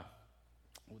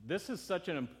This is such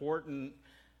an important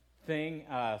thing.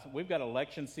 We've got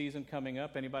election season coming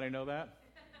up. Anybody know that?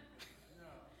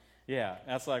 Yeah,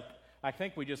 that's like, I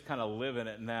think we just kind of live in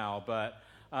it now. But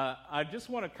I just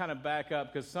want to kind of back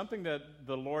up, because something that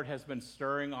the Lord has been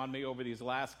stirring on me over these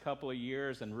last couple of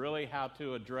years, and really how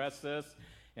to address this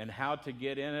and how to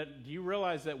get in it. Do you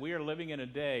realize that we are living in a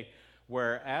day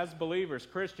where, as believers,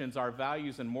 Christians, our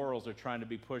values and morals are trying to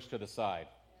be pushed to the side?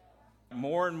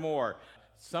 More and more.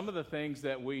 Some of the things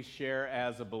that we share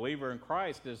as a believer in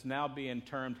Christ is now being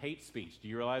termed hate speech. Do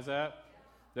you realize that?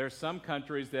 There's some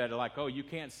countries that are like, oh, you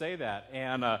can't say that.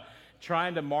 And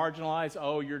trying to marginalize,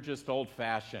 oh, you're just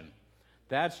old-fashioned.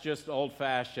 That's just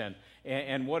old-fashioned.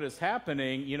 And what is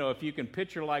happening, you know, if you can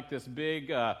picture like this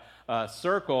big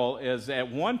circle, is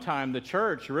at one time the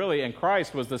church really and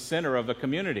Christ was the center of the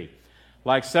community.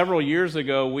 Like several years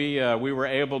ago, we were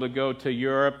able to go to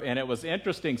Europe, and it was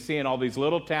interesting seeing all these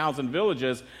little towns and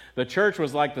villages. The church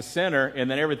was like the center, and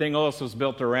then everything else was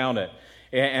built around it.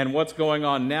 And what's going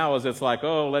on now is it's like,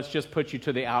 oh, let's just put you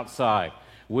to the outside.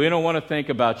 We don't want to think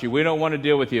about you. We don't want to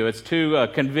deal with you. It's too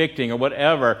convicting or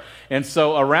whatever. And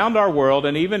so around our world,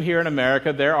 and even here in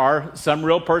America, there are some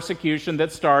real persecution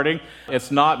that's starting. It's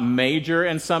not major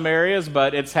in some areas,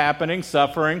 but it's happening,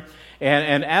 suffering.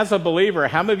 And as a believer,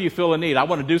 how many of you feel a need? I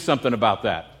want to do something about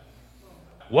that.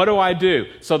 What do I do?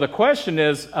 So the question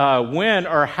is, when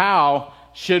or how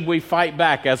should we fight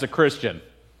back as a Christian?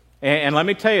 And let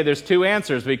me tell you, there's two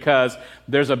answers, because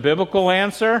there's a biblical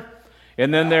answer,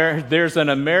 and then there's an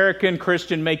American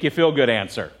Christian make you feel good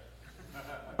answer. All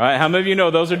right? How many of you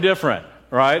know those are different?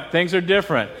 Right? Things are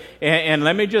different. And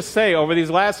let me just say, over these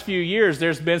last few years,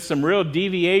 there's been some real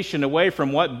deviation away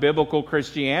from what biblical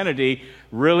Christianity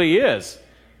really is.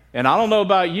 And I don't know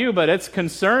about you, but it's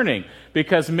concerning,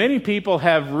 because many people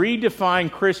have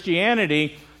redefined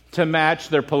Christianity to match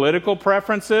their political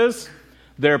preferences,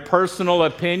 their personal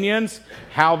opinions,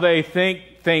 how they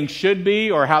think things should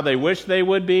be or how they wish they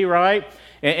would be, right?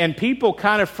 And people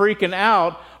kind of freaking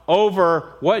out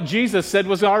over what Jesus said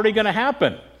was already going to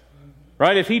happen.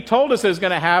 Right? If he told us it was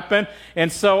going to happen,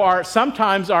 and so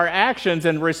sometimes our actions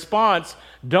and response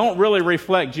don't really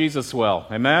reflect Jesus well.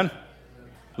 Amen?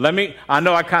 I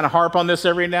know I kind of harp on this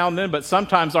every now and then, but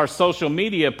sometimes our social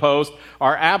media posts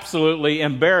are absolutely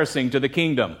embarrassing to the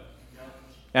kingdom.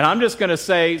 And I'm just going to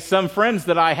say, some friends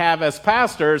that I have as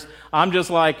pastors, I'm just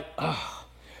like, oh,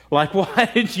 like, why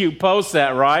did you post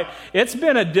that, right? It's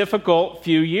been a difficult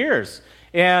few years.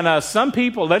 And some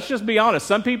people, let's just be honest,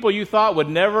 some people you thought would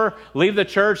never leave the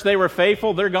church, they were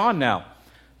faithful, they're gone now.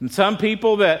 And some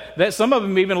people that some of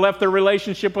them even left their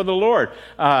relationship with the Lord.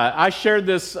 I shared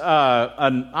this,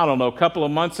 a couple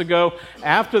of months ago.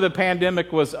 After the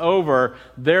pandemic was over,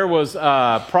 there was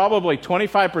probably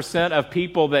 25% of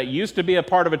people that used to be a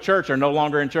part of a church are no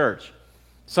longer in church.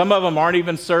 Some of them aren't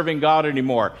even serving God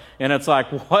anymore. And it's like,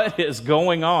 what is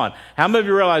going on? How many of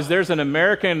you realize there's an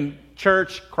American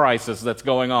church crisis that's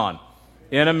going on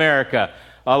in America?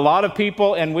 A lot of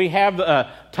people, and we have the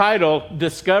title,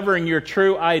 Discovering Your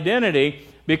True Identity,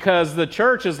 because the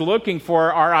church is looking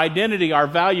for our identity, our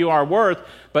value, our worth,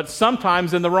 but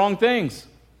sometimes in the wrong things.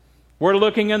 We're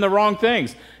looking in the wrong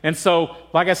things. And so,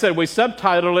 like I said, we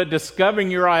subtitled it Discovering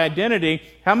Your Identity.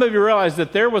 How many of you realize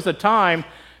that there was a time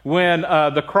when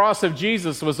the cross of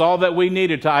Jesus was all that we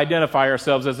needed to identify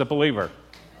ourselves as a believer?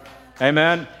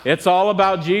 Amen. It's all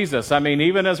about Jesus. I mean,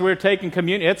 even as we're taking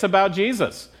communion, it's about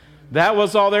Jesus. That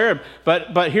was all there.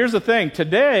 But here's the thing.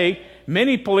 Today,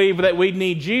 many believe that we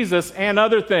need Jesus and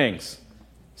other things,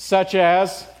 such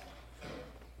as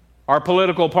our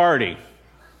political party.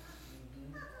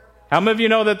 How many of you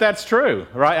know that that's true?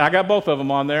 Right? I got both of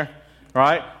them on there.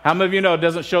 Right? How many of you know it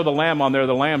doesn't show the lamb on there?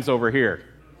 The lamb's over here.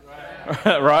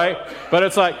 Right? But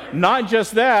it's like, not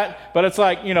just that, but it's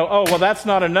like, oh, well, that's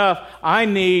not enough. I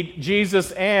need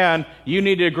Jesus, and you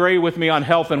need to agree with me on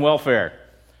health and welfare.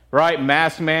 Right?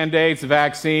 Mask mandates,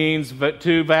 vaccines,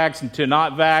 to vax and to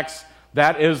not vax.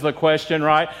 That is the question,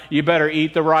 right? You better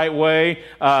eat the right way.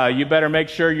 You better make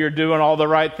sure you're doing all the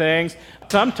right things.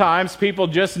 Sometimes people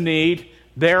just need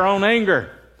their own anger.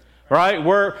 Right?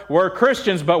 We're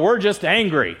Christians, but we're just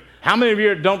angry. How many of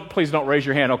you please don't raise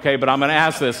your hand, okay? But I'm going to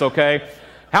ask this, okay?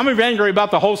 How many of you are angry about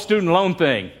the whole student loan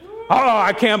thing? Oh,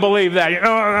 I can't believe that.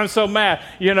 I'm so mad.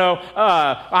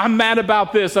 I'm mad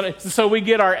about this. And so we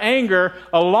get our anger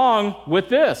along with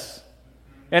this.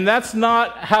 And that's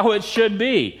not how it should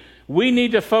be. We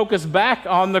need to focus back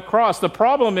on the cross. The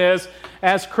problem is,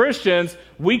 as Christians,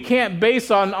 we can't base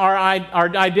on our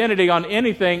identity on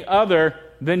anything other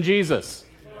than Jesus.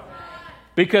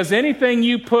 Because anything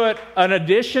you put an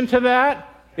addition to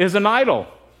that is an idol.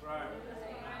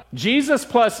 Jesus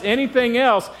plus anything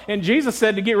else. And Jesus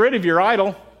said to get rid of your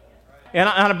idol. And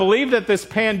I believe that this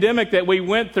pandemic that we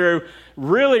went through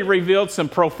really revealed some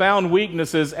profound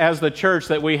weaknesses as the church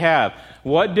that we have.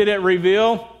 What did it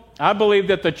reveal? I believe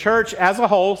that the church as a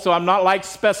whole, so I'm not like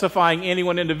specifying any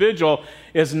one individual,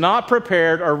 is not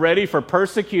prepared or ready for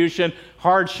persecution,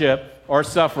 hardship, or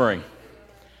suffering.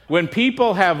 When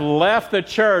people have left the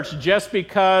church just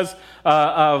because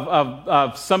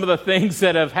of some of the things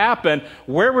that have happened,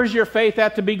 where was your faith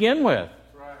at to begin with?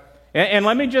 And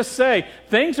let me just say,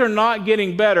 things are not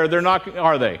getting better. They're not,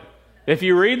 are they? If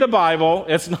you read the Bible,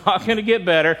 it's not going to get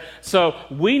better. So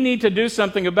we need to do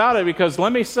something about it, because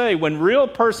let me say, when real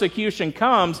persecution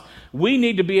comes, we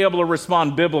need to be able to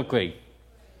respond biblically.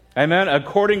 Amen?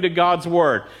 According to God's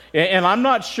word. And I'm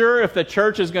not sure if the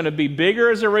church is going to be bigger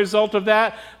as a result of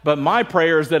that, but my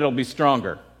prayer is that it'll be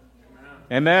stronger.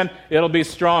 Amen? It'll be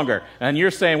stronger. And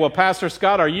you're saying, well, Pastor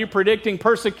Scott, are you predicting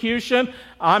persecution?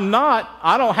 I'm not.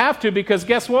 I don't have to, because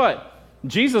guess what?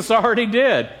 Jesus already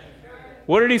did.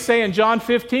 What did he say in John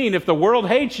 15? If the world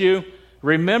hates you,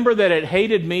 remember that it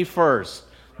hated me first.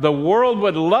 The world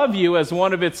would love you as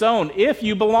one of its own if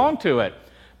you belong to it.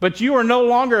 But you are no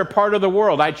longer a part of the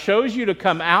world. I chose you to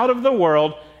come out of the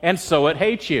world, and so it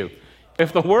hates you.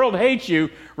 If the world hates you,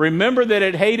 remember that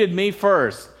it hated me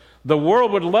first. The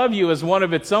world would love you as one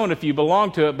of its own if you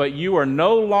belong to it, but you are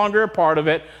no longer a part of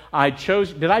it. I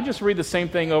chose. Did I just read the same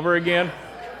thing over again?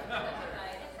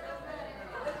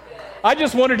 I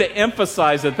just wanted to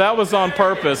emphasize it. That was on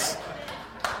purpose.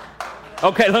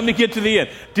 Okay, let me get to the end.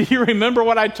 Do you remember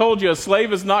what I told you? A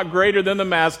slave is not greater than the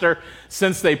master.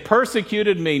 Since they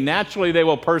persecuted me, naturally they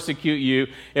will persecute you.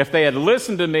 If they had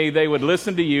listened to me, they would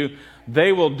listen to you.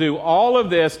 They will do all of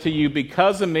this to you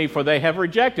because of me, for they have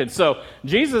rejected. So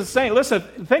Jesus is saying, listen,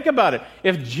 think about it.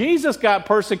 If Jesus got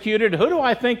persecuted, who do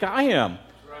I think I am?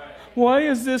 Why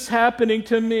is this happening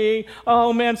to me?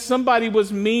 Oh, man, somebody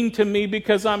was mean to me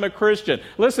because I'm a Christian.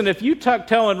 Listen, if you tuck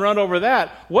tail and run over that,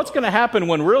 what's going to happen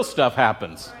when real stuff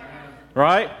happens?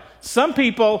 Right? Some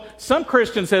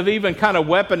Christians have even kind of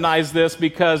weaponized this,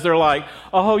 because they're like,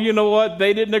 oh, you know what?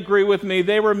 They didn't agree with me.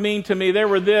 They were mean to me. They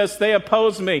were this. They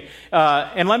opposed me.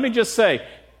 And let me just say,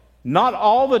 not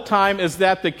all the time is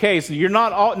that the case. You're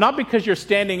not because you're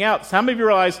standing out. How many of you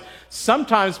realize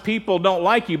sometimes people don't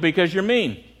like you because you're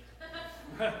mean?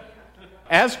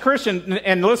 As Christians,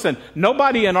 and listen,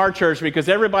 nobody in our church, because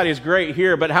everybody's great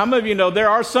here, but how many of you know there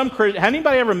are some Christians? Has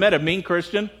anybody ever met a mean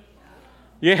Christian?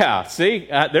 Yeah, see,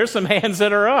 there's some hands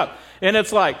that are up. And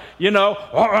it's like, oh,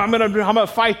 I'm gonna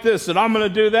fight this and I'm going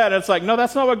to do that. And it's like, no,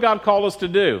 that's not what God called us to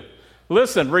do.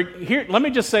 Listen, here, let me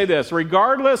just say this.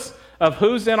 Regardless of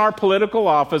who's in our political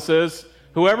offices,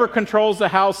 whoever controls the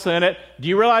House, Senate, do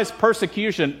you realize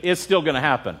persecution is still going to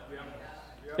happen?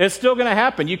 It's still going to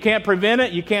happen. You can't prevent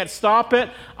it. You can't stop it.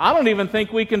 I don't even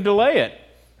think we can delay it.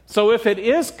 So if it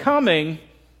is coming,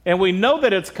 and we know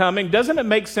that it's coming, doesn't it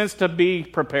make sense to be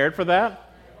prepared for that?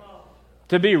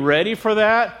 To be ready for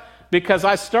that? Because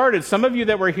some of you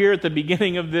that were here at the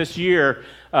beginning of this year,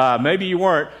 maybe you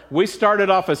weren't, we started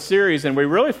off a series, and we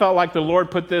really felt like the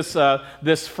Lord put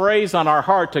this phrase on our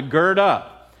heart to gird up.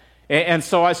 And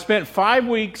so I spent 5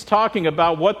 weeks talking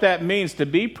about what that means to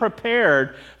be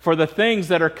prepared for the things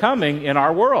that are coming in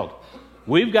our world.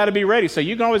 We've got to be ready. So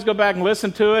you can always go back and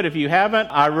listen to it if you haven't.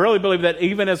 I really believe that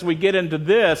even as we get into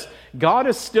this, God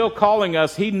is still calling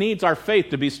us. He needs our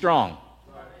faith to be strong.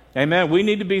 Amen. We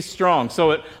need to be strong.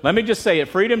 So let me just say, at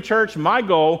Freedom Church, my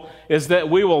goal is that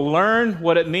we will learn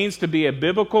what it means to be a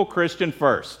biblical Christian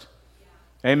first.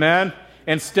 Amen.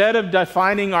 Instead of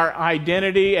defining our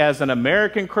identity as an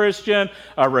American Christian,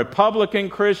 a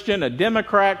Republican Christian, a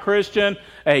Democrat Christian,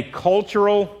 a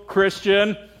cultural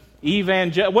Christian,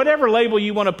 evangelical, whatever label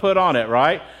you want to put on it,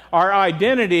 right? Our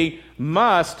identity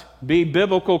must be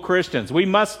biblical Christians. We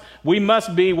must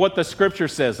be what the Scripture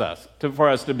says for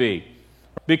us to be.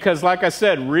 Because like I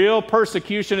said, real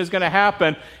persecution is going to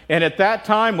happen. And at that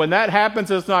time, when that happens,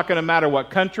 it's not going to matter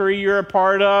what country you're a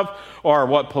part of or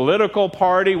what political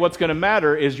party. What's going to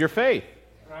matter is your faith.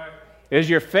 Right. Is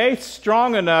your faith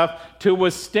strong enough to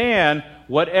withstand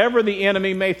whatever the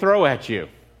enemy may throw at you?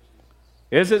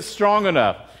 Is it strong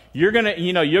enough? You're going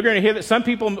to hear that some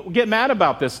people get mad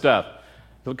about this stuff.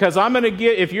 Because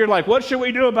if you're like, what should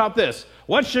we do about this?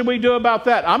 What should we do about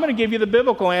that? I'm going to give you the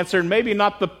biblical answer and maybe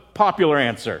not the popular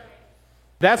answer.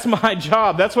 That's my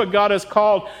job. That's what God has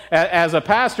called as a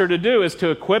pastor to do, is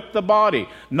to equip the body,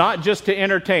 not just to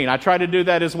entertain. I try to do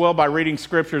that as well by reading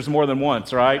scriptures more than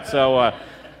once, right? So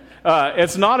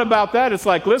it's not about that. It's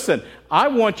like, listen, I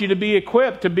want you to be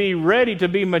equipped, to be ready, to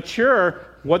be mature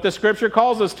what the Scripture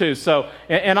calls us to. So,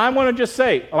 and I want to just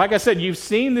say, like I said, you've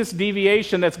seen this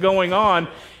deviation that's going on,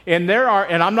 and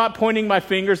and I'm not pointing my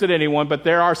fingers at anyone, but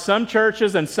there are some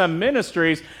churches and some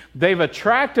ministries, they've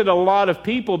attracted a lot of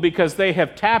people because they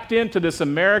have tapped into this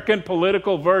American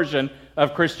political version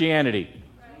of Christianity.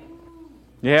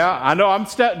 Yeah, I know.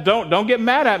 Don't get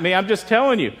mad at me. I'm just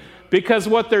telling you. Because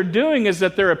what they're doing is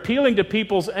that they're appealing to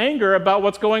people's anger about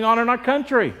what's going on in our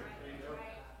country.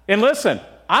 And listen,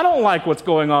 I don't like what's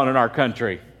going on in our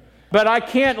country. But I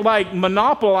can't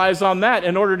monopolize on that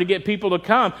in order to get people to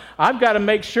come. I've got to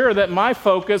make sure that my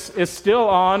focus is still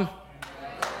on.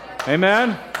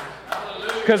 Amen?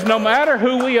 Because no matter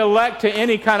who we elect to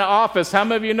any kind of office, how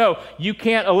many of you know you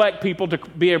can't elect people to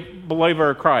be a believer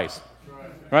of Christ?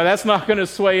 Right? That's not going to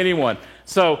sway anyone.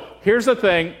 So here's the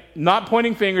thing, not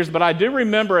pointing fingers, but I do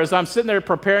remember as I'm sitting there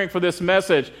preparing for this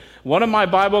message, one of my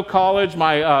Bible college,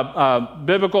 my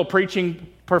biblical preaching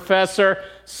professor,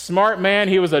 smart man,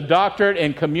 he was a doctorate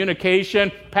in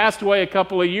communication, passed away a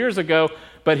couple of years ago,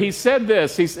 but he said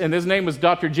this, and his name was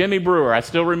Dr. Jimmy Brewer. I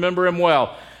still remember him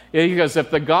well. He goes, if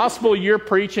the gospel you're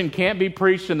preaching can't be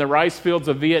preached in the rice fields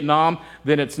of Vietnam,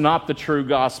 then it's not the true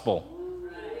gospel.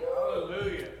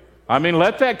 I mean,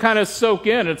 let that kind of soak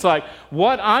in. It's like,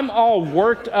 what I'm all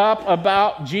worked up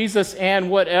about Jesus and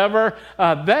whatever,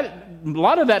 a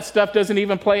lot of that stuff doesn't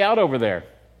even play out over there,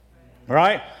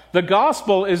 right? The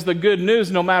gospel is the good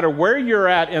news no matter where you're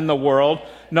at in the world,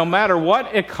 no matter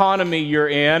what economy you're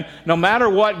in, no matter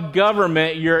what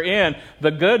government you're in.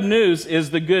 The good news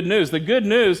is the good news. The good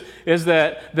news is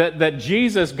that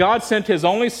Jesus, God sent his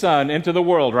only son into the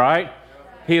world, right?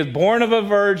 He is born of a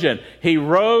virgin. He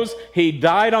rose. He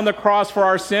died on the cross for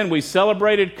our sin. We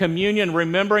celebrated communion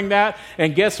remembering that.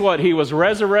 And guess what? He was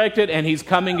resurrected and he's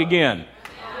coming again.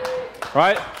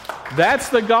 Right? That's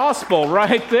the gospel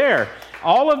right there.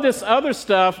 All of this other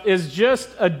stuff is just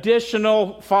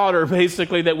additional fodder,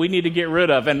 basically, that we need to get rid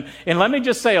of. And let me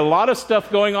just say, a lot of stuff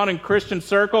going on in Christian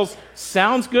circles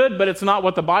sounds good, but it's not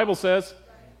what the Bible says.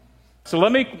 So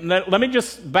let me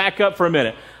just back up for a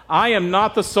minute. I am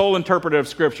not the sole interpreter of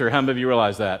Scripture. How many of you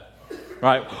realize that?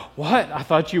 Right? What? I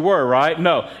thought you were, right?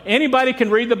 No. Anybody can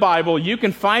read the Bible. You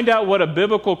can find out what a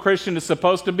biblical Christian is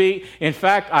supposed to be. In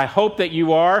fact, I hope that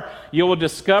you are. You will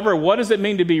discover what does it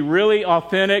mean to be really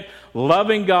authentic,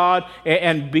 loving God,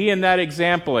 and being that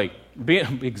example.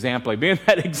 Being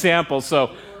that example.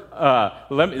 So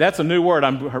that's a new word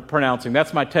I'm pronouncing.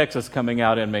 That's my Texas coming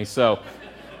out in me. So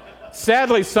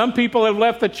sadly, some people have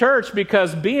left the church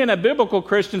because being a biblical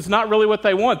Christian is not really what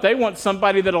they want. They want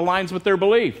somebody that aligns with their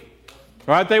belief.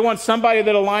 Right? They want somebody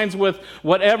that aligns with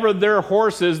whatever their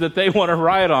horse is that they want to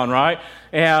ride on, right?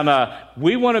 And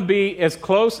we want to be as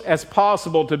close as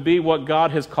possible to be what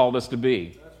God has called us to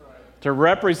be. That's right. To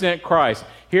represent Christ.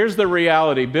 Here's the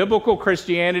reality. Biblical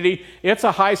Christianity, it's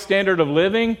a high standard of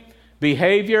living,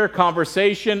 behavior,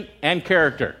 conversation, and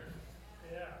character.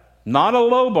 Not a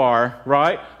low bar,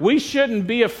 right? We shouldn't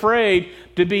be afraid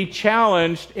to be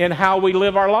challenged in how we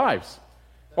live our lives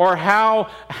or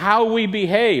how we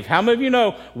behave. How many of you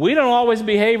know we don't always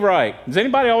behave right? Does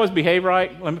anybody always behave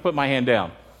right? Let me put my hand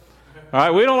down. All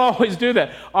right, we don't always do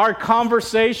that. Our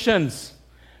conversations,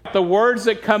 the words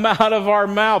that come out of our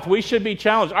mouth, we should be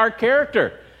challenged. Our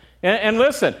character. And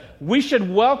listen, we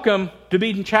should welcome to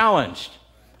be challenged.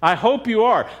 I hope you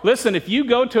are. Listen, if you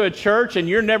go to a church and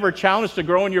you're never challenged to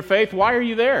grow in your faith, why are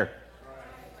you there?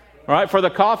 All right, for the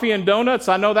coffee and donuts,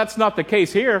 I know that's not the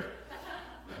case here.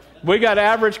 We got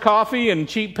average coffee and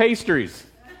cheap pastries.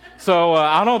 So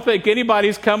I don't think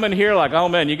anybody's coming here like, oh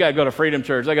man, you got to go to Freedom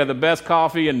Church. They got the best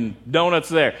coffee and donuts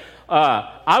there.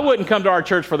 I wouldn't come to our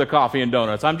church for the coffee and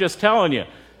donuts. I'm just telling you.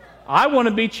 I want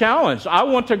to be challenged. I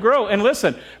want to grow. And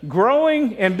listen,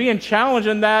 growing and being challenged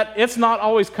in that, it's not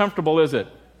always comfortable, is it?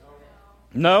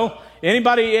 No?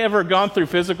 Anybody ever gone through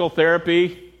physical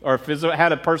therapy or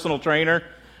had a personal trainer?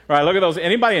 All right, look at those.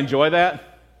 Anybody enjoy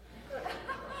that?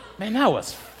 Man, that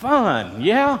was fun.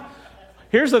 Yeah?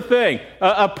 Here's the thing.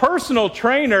 A personal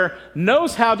trainer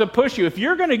knows how to push you. If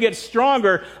you're going to get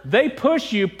stronger, they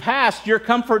push you past your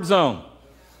comfort zone.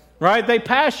 Right? They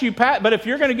pass you past. But if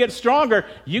you're going to get stronger,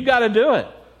 you got to do it.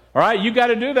 All right? You got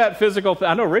to do that physical thing.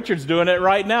 I know Richard's doing it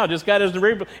right now. Just got his...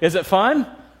 Is it fun?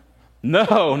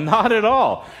 No, not at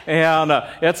all. And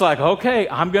it's like, okay,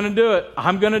 I'm going to do it.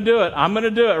 I'm going to do it. I'm going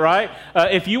to do it, right?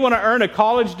 If you want to earn a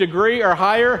college degree or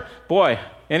higher, boy,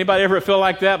 anybody ever feel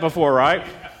like that before, right?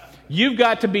 You've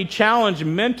got to be challenged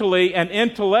mentally and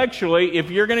intellectually if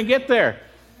you're going to get there.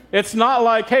 It's not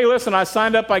like, hey, listen, I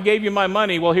signed up, I gave you my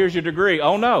money, well, here's your degree.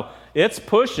 Oh, no, it's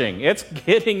pushing. It's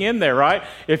getting in there, right?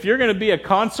 If you're going to be a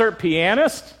concert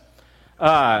pianist,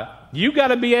 You got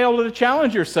to be able to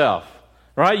challenge yourself,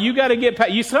 right? You got to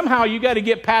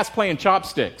get past playing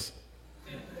chopsticks,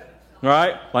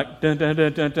 right? Like, dun, dun,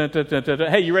 dun, dun, dun, dun, dun, dun,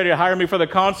 dun. Hey, you ready to hire me for the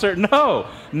concert? No,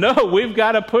 we've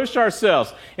got to push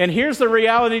ourselves. And here's the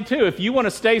reality too: if you want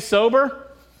to stay sober,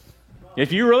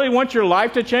 if you really want your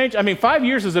life to change, 5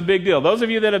 years is a big deal. Those of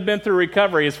you that have been through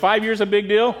recovery, is 5 years a big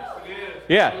deal?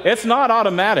 Yeah, it's not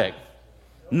automatic.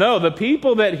 No, the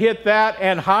people that hit that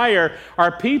and higher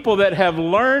are people that have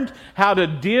learned how to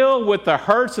deal with the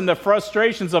hurts and the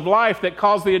frustrations of life that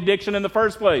caused the addiction in the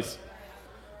first place.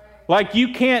 Like,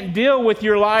 you can't deal with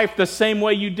your life the same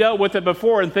way you dealt with it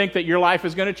before and think that your life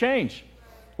is going to change.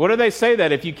 What do they say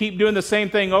that? If you keep doing the same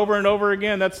thing over and over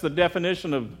again, that's the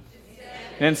definition of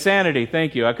insanity.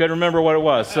 Thank you. I couldn't remember what it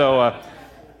was.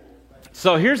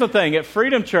 So here's the thing. At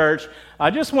Freedom Church, I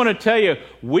just want to tell you,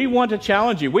 we want to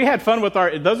challenge you. We had fun with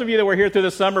those of you that were here through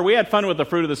the summer, we had fun with the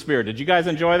fruit of the Spirit. Did you guys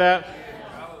enjoy that?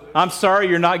 I'm sorry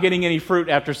you're not getting any fruit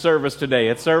after service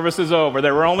today. Service is over.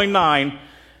 There were only 9.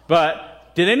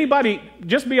 But did anybody,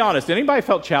 just be honest, did anybody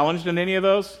felt challenged in any of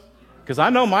those? Because I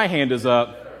know my hand is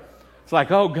up. It's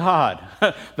like, oh God,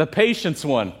 the patience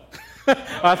one.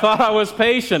 I thought I was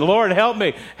patient. Lord, help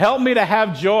me. Help me to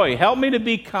have joy. Help me to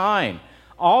be kind.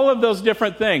 All of those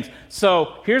different things.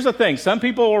 So here's the thing. Some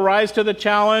people will rise to the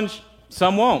challenge.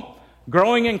 Some won't.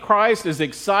 Growing in Christ is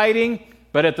exciting,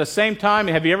 but at the same time,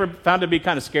 have you ever found it to be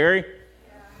kind of scary?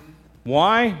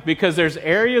 Why? Because there's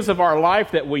areas of our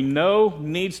life that we know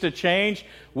needs to change.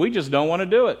 We just don't want to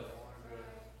do it.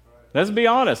 Let's be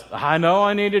honest. I know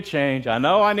I need to change. I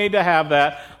know I need to have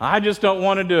that. I just don't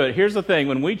want to do it. Here's the thing.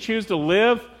 When we choose to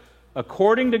live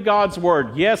according to God's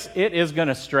word, yes, it is going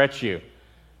to stretch you.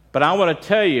 But I want to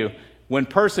tell you, when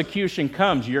persecution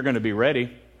comes, you're going to be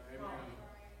ready.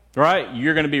 Right?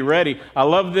 You're going to be ready. I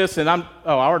love this, and I'm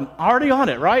already on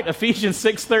it, right? Ephesians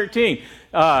 6:13.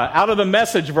 Out of the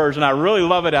Message version, I really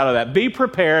love it out of that. Be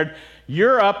prepared.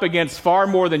 You're up against far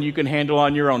more than you can handle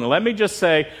on your own. And let me just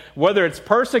say, whether it's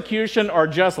persecution or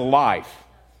just life,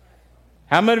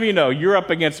 how many of you know you're up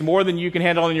against more than you can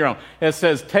handle on your own? It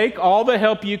says, take all the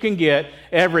help you can get,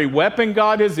 every weapon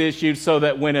God has issued, so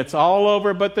that when it's all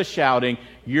over but the shouting,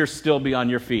 you'll still be on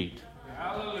your feet.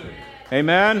 Hallelujah.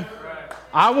 Amen? Right.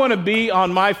 I want to be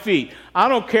on my feet. I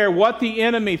don't care what the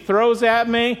enemy throws at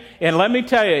me, and let me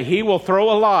tell you, he will throw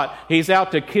a lot. He's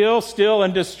out to kill, steal,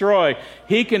 and destroy.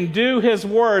 He can do his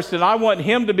worst, and I want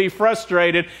him to be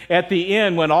frustrated at the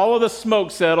end when all of the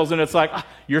smoke settles, and it's like,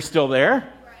 you're still there?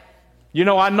 You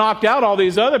know, I knocked out all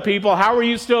these other people. How are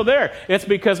you still there? It's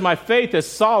because my faith is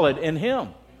solid in him.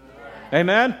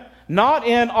 Amen? Not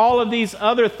in all of these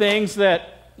other things that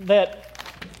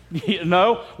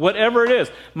whatever it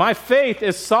is. My faith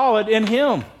is solid in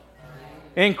him.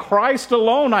 In Christ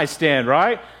alone I stand,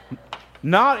 right?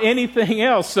 Not anything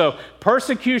else. So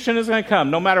persecution is going to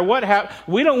come. No matter what happens.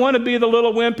 We don't want to be the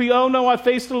little wimpy, oh no, I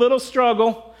faced a little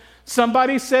struggle.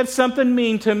 Somebody said something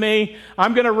mean to me.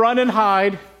 I'm going to run and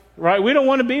hide. Right? We don't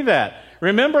want to be that.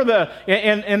 Remember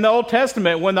in the Old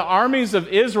Testament, when the armies of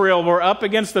Israel were up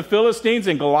against the Philistines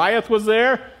and Goliath was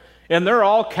there, and they're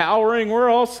all cowering, we're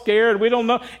all scared, we don't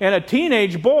know. And a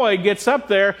teenage boy gets up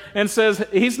there and says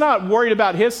he's not worried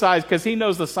about his size because he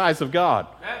knows the size of God.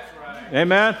 That's right.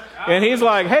 Amen? And he's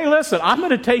like, hey, listen, I'm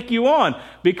going to take you on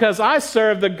because I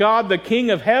serve the God, the King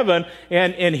of heaven,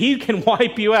 and he can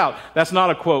wipe you out. That's not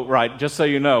a quote, right? Just so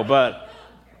you know, but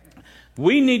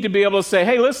we need to be able to say,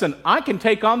 hey, listen, I can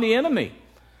take on the enemy.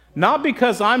 Not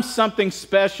because I'm something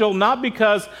special, not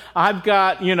because I've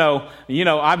got,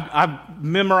 I've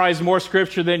memorized more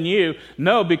scripture than you.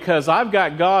 No, because I've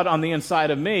got God on the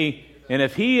inside of me, and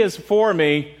if he is for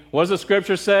me, what does the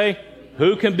scripture say?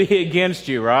 Who can be against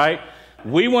you, right?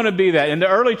 We want to be that. In the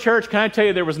early church, can I tell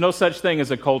you, there was no such thing as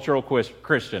a cultural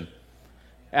Christian.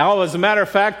 As a matter of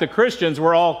fact, the Christians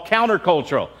were all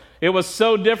countercultural. It was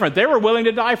so different. They were willing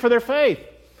to die for their faith.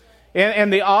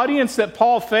 And the audience that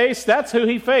Paul faced, that's who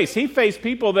he faced. He faced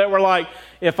people that were like,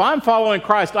 if I'm following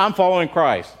Christ, I'm following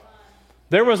Christ.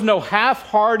 There was no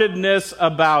half-heartedness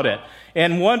about it.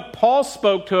 And what Paul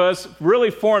spoke to us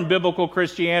really formed biblical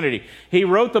Christianity. He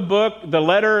wrote the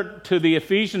letter to the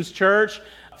Ephesians church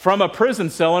from a prison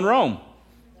cell in Rome.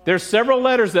 There's several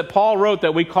letters that Paul wrote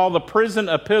that we call the prison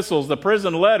epistles, the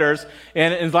prison letters,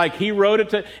 and it's like he wrote it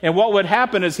to, and what would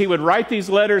happen is he would write these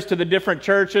letters to the different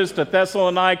churches, to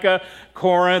Thessalonica,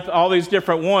 Corinth, all these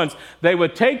different ones. They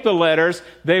would take the letters,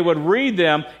 they would read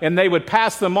them, and they would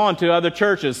pass them on to other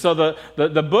churches. So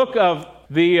the book of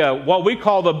what we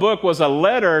call the book was a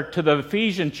letter to the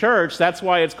Ephesian church. That's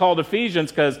why it's called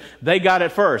Ephesians, because they got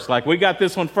it first. Like, we got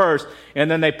this one first,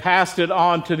 and then they passed it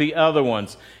on to the other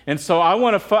ones. And so I'm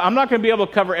not going to be able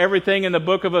to cover everything in the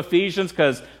book of Ephesians,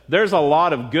 because there's a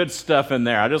lot of good stuff in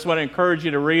there. I just want to encourage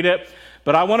you to read it.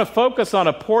 But I want to focus on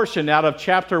a portion out of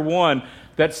chapter 1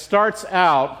 that starts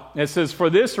out, it says,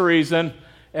 "For this reason,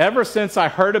 ever since I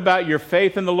heard about your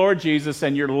faith in the Lord Jesus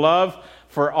and your love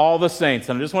for all the saints."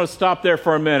 And I just want to stop there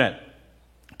for a minute,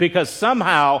 because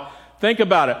somehow, think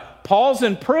about it, Paul's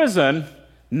in prison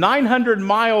 900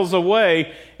 miles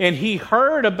away, and he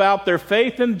heard about their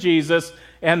faith in Jesus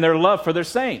and their love for their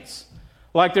saints.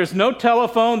 Like, there's no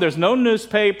telephone, there's no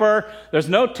newspaper, there's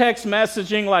no text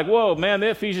messaging like, whoa, man,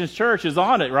 the Ephesians church is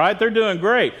on it, right? They're doing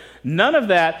great. None of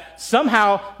that.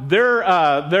 Somehow,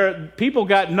 their people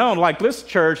got known. Like, this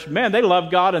church, man, they love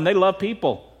God and they love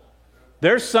people.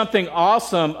 There's something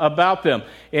awesome about them.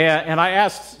 And I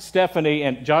asked Stephanie,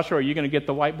 and Joshua, are you going to get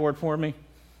the whiteboard for me?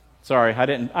 Sorry, I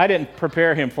didn't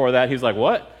prepare him for that. He's like,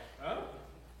 what? Huh?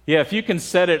 Yeah, if you can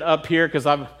set it up here, because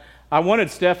I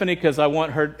wanted Stephanie because I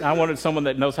wanted someone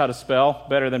that knows how to spell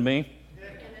better than me.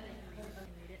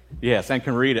 Yes, and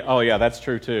can read it. Oh, yeah, that's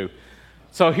true too.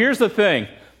 So here's the thing.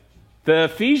 The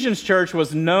Ephesians church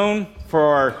was known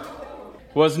for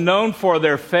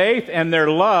their faith and their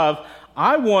love.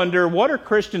 I wonder, what are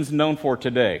Christians known for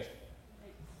today?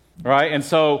 Right?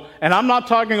 And I'm not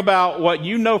talking about what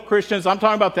you know Christians. I'm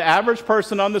talking about the average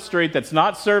person on the street that's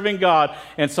not serving God.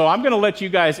 And so I'm going to let you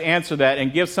guys answer that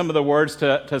and give some of the words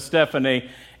to Stephanie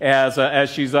as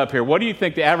she's up here. What do you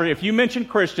think the average, if you mention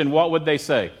Christian, what would they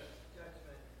say?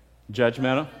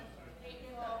 Judgmental.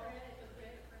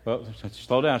 Well,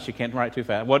 slow down. She can't write too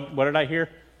fast. What did I hear?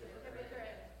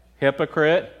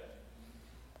 Hypocrite.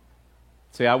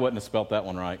 See, I wouldn't have spelt that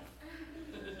one right.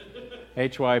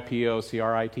 Hypocrite. Is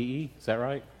that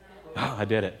right? Oh, I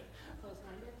did it.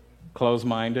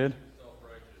 Close-minded.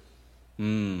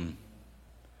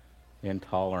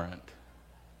 Intolerant.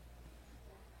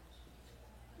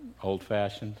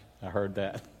 Old-fashioned. I heard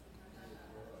that.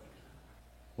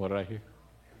 What did I hear?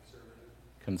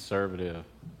 Conservative.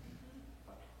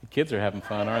 The kids are having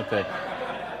fun, aren't they?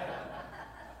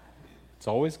 It's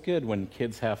always good when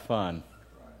kids have fun.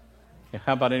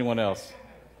 How about anyone else?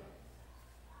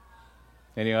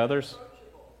 Any others?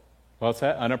 What's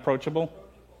that? Unapproachable?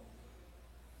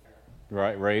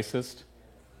 Right, racist?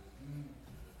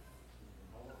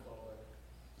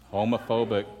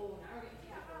 Homophobic.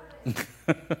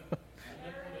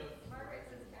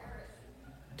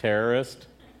 Terrorist?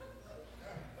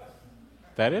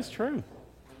 That is true.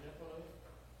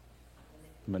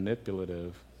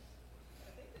 Manipulative.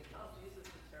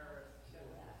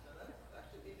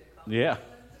 Yeah.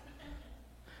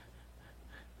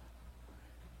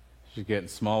 She's getting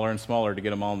smaller and smaller to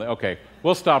get them all in there. Okay,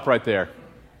 we'll stop right there.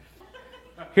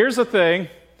 Here's the thing.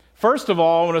 First of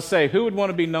all, I want to say, who would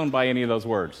want to be known by any of those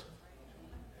words?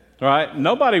 All right?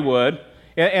 Nobody would.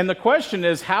 And the question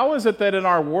is, how is it that in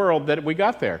our world that we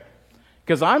got there?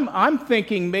 Because I'm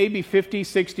thinking maybe 50,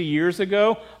 60 years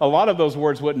ago, a lot of those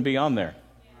words wouldn't be on there.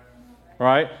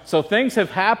 Right? So things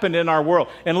have happened in our world.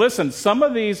 And listen, some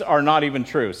of these are not even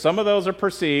true. Some of those are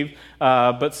perceived,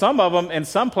 but some of them in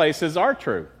some places are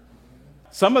true.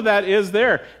 Some of that is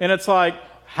there. And it's like,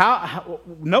 how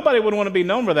nobody would want to be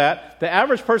known for that. The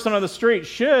average person on the street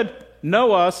should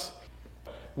know us.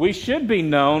 We should be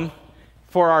known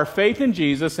for our faith in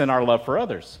Jesus and our love for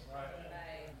others.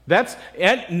 That's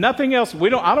and nothing else. I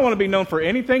don't want to be known for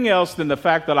anything else than the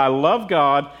fact that I love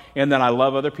God and that I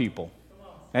love other people.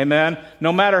 Amen.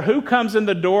 No matter who comes in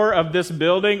the door of this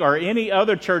building or any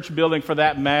other church building for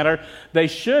that matter, they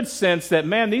should sense that,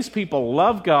 man, these people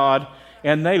love God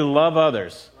and they love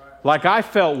others. Like, I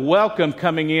felt welcome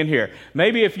coming in here.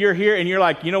 Maybe if you're here and you're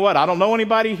like, you know what, I don't know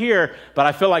anybody here, but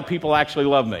I feel like people actually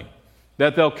love me,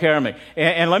 that they'll care me.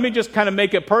 And let me just kind of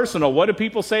make it personal. What do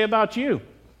people say about you?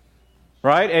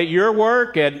 Right? At your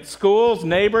work, at schools,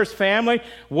 neighbors, family,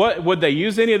 what would they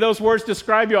use any of those words to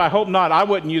describe you? I hope not. I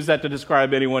wouldn't use that to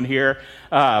describe anyone here.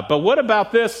 But what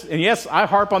about this? And yes, I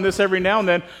harp on this every now and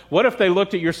then. What if they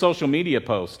looked at your social media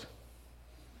post?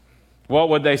 What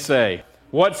would they say?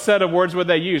 What set of words would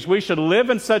they use? We should live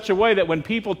in such a way that when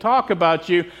people talk about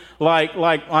you,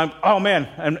 oh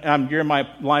man, you're in my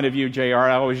line of view, JR.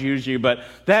 I always use you, but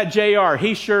that JR,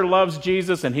 he sure loves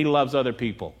Jesus and he loves other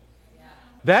people.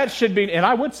 That should be, and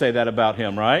I would say that about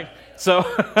him, right? So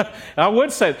I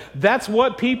would say that's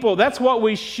what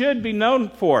we should be known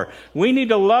for. We need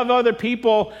to love other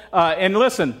people. And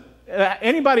listen,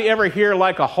 anybody ever hear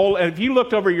if you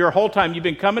looked over your whole time, you've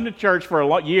been coming to church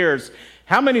for years,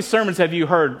 how many sermons have you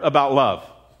heard about love?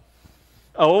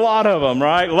 A lot of them,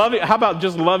 right? How about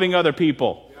just loving other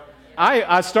people?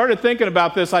 I started thinking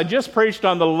about this. I just preached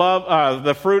on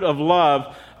the fruit of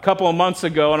love a couple of months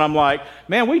ago, and I'm like,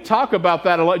 man, we talk about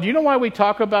that a lot. Do you know why we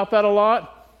talk about that a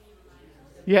lot?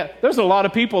 Yeah, there's a lot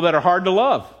of people that are hard to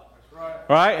love,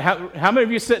 right? How many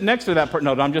of you sit next to that person?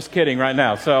 No, I'm just kidding right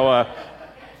now. So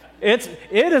it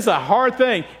is a hard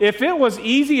thing. If it was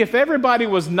easy, if everybody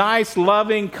was nice,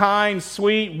 loving, kind,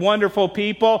 sweet, wonderful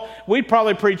people, we'd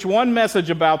probably preach one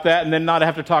message about that and then not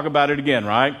have to talk about it again,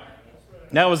 right?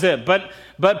 That was it.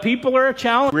 But people are a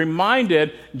challenge.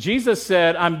 Reminded, Jesus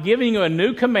said, I'm giving you a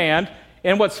new command.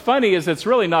 And what's funny is it's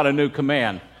really not a new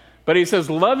command. But he says,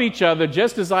 love each other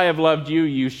just as I have loved you.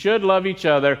 You should love each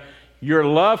other. Your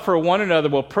love for one another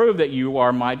will prove that you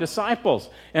are my disciples.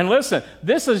 And listen,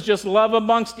 this is just love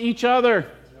amongst each other.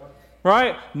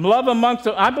 Right? Love amongst,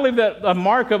 I believe that a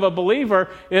mark of a believer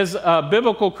is a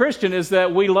biblical Christian is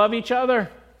that we love each other.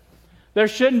 There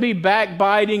shouldn't be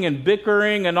backbiting and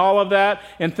bickering and all of that.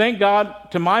 And thank God,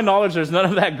 to my knowledge, there's none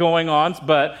of that going on,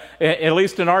 but at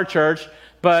least in our church.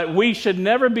 But we should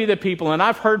never be the people, and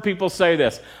I've heard people say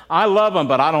this, I love him,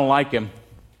 but I don't like him.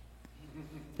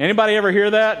 Anybody ever hear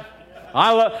that?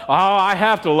 I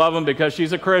have to love him because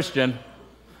she's a Christian.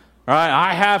 All right,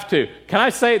 I have to. Can I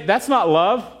say that's not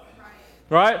love?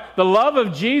 Right? The love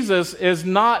of Jesus is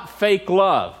not fake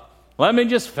love. Let me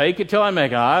just fake it till I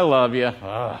make it. I love you.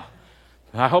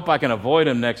 I hope I can avoid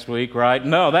him next week, right?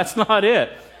 No, that's not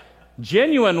it.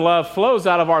 Genuine love flows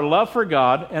out of our love for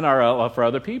God and our love for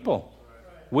other people.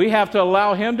 We have to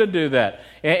allow him to do that.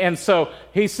 And so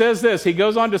he says this. He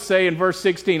goes on to say in verse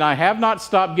 16, I have not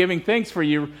stopped giving thanks for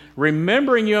you,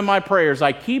 remembering you in my prayers.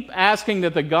 I keep asking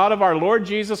that the God of our Lord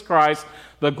Jesus Christ,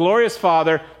 the glorious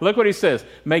Father, look what he says,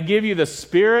 may give you the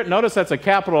spirit, notice that's a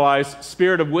capitalized,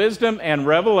 spirit of wisdom and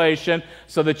revelation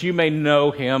so that you may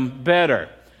know him better.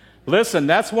 Listen,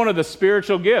 that's one of the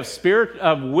spiritual gifts. Spirit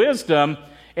of wisdom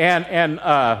and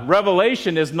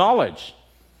revelation is knowledge.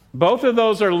 Both of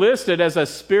those are listed as a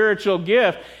spiritual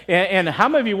gift. And how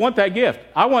many of you want that gift?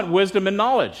 I want wisdom and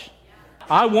knowledge.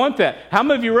 I want that. How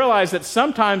many of you realize that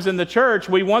sometimes in the church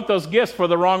we want those gifts for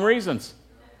the wrong reasons?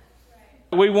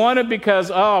 We want it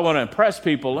because, I want to impress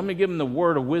people. Let me give them the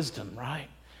word of wisdom, right?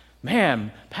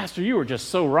 Man, Pastor, you were just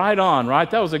so right on, right?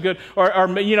 That was a good, or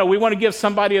we want to give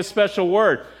somebody a special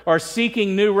word, or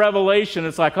seeking new revelation.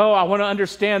 It's like, I want to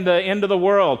understand the end of the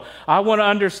world. I want to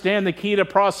understand the key to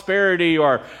prosperity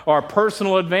or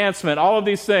personal advancement, all of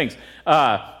these things.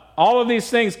 All of these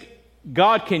things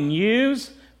God can use,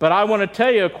 but I want to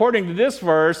tell you, according to this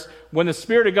verse, when the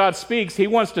Spirit of God speaks, he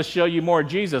wants to show you more of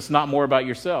Jesus, not more about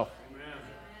yourself.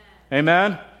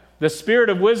 Amen? The spirit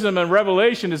of wisdom and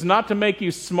revelation is not to make you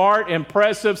smart,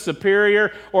 impressive,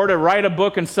 superior, or to write a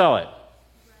book and sell it.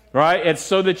 Right? It's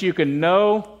so that you can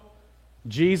know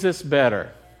Jesus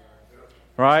better.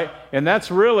 Right? And that's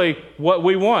really what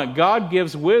we want. God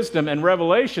gives wisdom and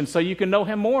revelation so you can know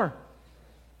him more.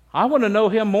 I want to know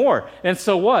him more. And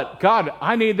so what? God,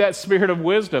 I need that spirit of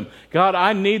wisdom. God,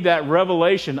 I need that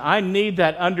revelation. I need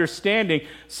that understanding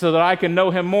so that I can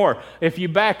know him more. If you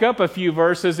back up a few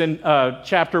verses in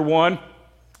chapter 1,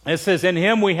 it says, in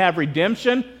him we have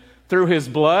redemption through his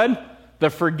blood, the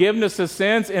forgiveness of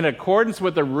sins in accordance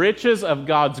with the riches of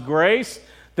God's grace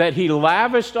that he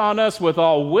lavished on us with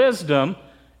all wisdom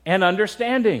and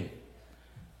understanding.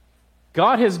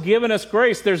 God has given us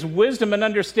grace. There's wisdom and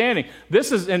understanding.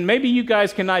 This is, and maybe you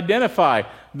guys can identify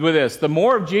with this. The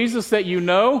more of Jesus that you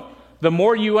know, the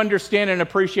more you understand and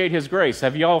appreciate his grace.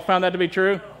 Have you all found that to be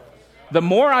true? The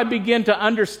more I begin to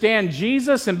understand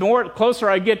Jesus and the more closer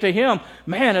I get to him,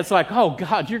 man, it's like, oh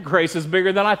God, your grace is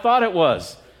bigger than I thought it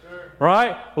was.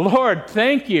 Right? Lord,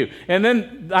 thank you. And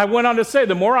then I went on to say,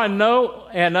 the more I know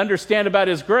and understand about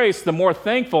his grace, the more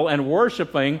thankful and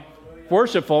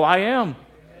worshipful I am.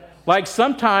 Like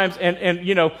sometimes, and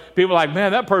people are like,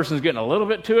 man, that person's getting a little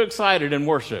bit too excited in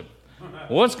worship.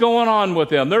 What's going on with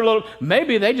them?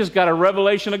 Maybe they just got a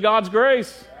revelation of God's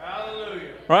grace.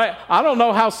 Hallelujah. Right? I don't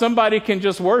know how somebody can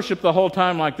just worship the whole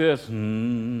time like this.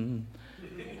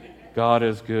 God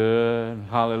is good.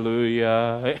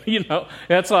 Hallelujah.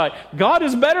 It's like, God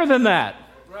is better than that.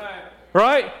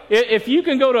 Right? If you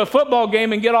can go to a football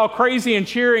game and get all crazy and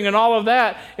cheering and all of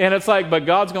that, and it's like, but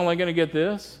God's only going to get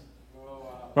this?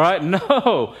 Right?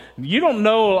 No. You don't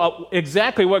know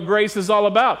exactly what grace is all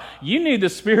about. You need the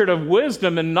spirit of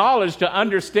wisdom and knowledge to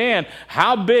understand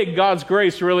how big God's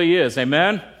grace really is.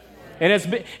 Amen? And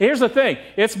here's the thing.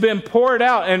 It's been poured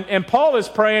out, and Paul is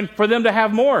praying for them to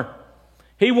have more.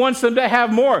 He wants them to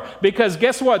have more because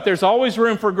guess what? There's always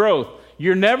room for growth.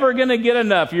 You're never going to get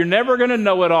enough. You're never going to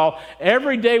know it all.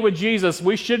 Every day with Jesus,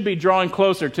 we should be drawing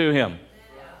closer to him.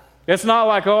 It's not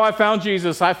like, oh, I found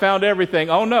Jesus, I found everything.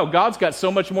 Oh, no, God's got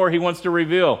so much more he wants to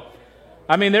reveal.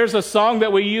 I mean, there's a song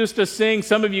that we used to sing.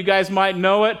 Some of you guys might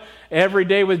know it. Every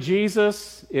day with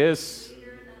Jesus is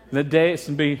the day.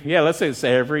 Let's say it's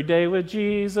every day with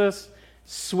Jesus,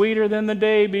 sweeter than the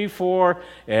day before.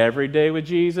 Every day with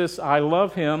Jesus, I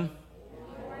love him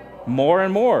more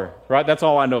and more. Right? That's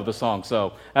all I know of the song,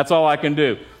 so that's all I can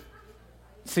do.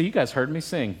 See, you guys heard me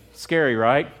sing. Scary,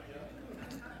 right?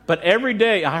 But every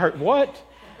day, I heard, what?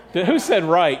 Who said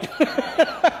right?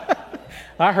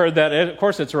 I heard that. Of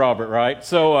course, it's Robert, right?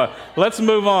 So let's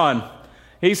move on.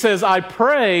 He says, I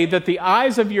pray that the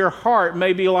eyes of your heart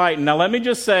may be lightened. Now, let me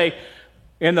just say,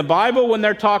 in the Bible, when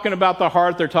they're talking about the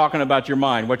heart, they're talking about your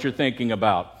mind, what you're thinking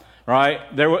about, right?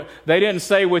 They didn't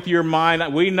say with your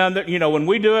mind. When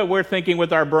we do it, we're thinking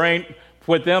with our brain.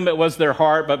 With them, it was their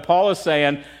heart. But Paul is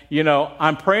saying,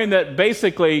 I'm praying that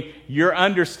basically your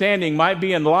understanding might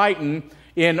be enlightened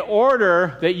in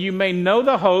order that you may know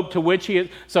the hope to which he is.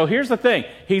 So here's the thing.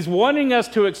 He's wanting us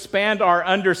to expand our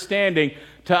understanding,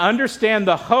 to understand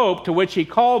the hope to which he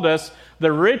called us,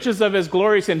 the riches of his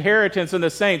glorious inheritance in the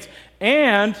saints,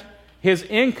 and his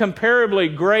incomparably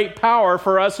great power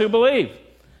for us who believe.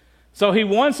 So he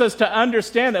wants us to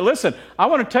understand that. Listen, I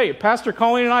want to tell you, Pastor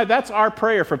Colleen and I, that's our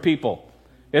prayer for people,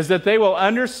 is that they will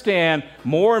understand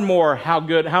more and more how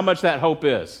much that hope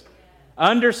is.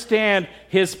 Understand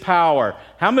his power.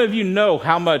 How many of you know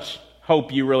how much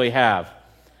hope you really have?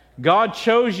 God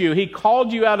chose you. He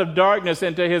called you out of darkness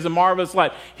into his marvelous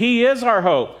light. He is our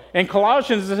hope. In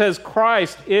Colossians, it says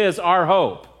Christ is our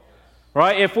hope.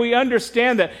 Right? If we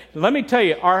understand that, let me tell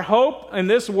you, our hope in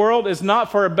this world is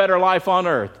not for a better life on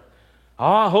earth. Oh,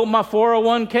 I hope my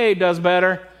 401k does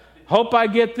better. Hope I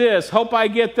get this. Hope I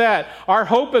get that. Our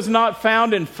hope is not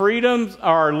found in freedoms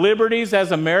or liberties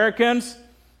as Americans.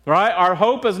 Right? Our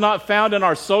hope is not found in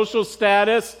our social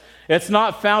status. It's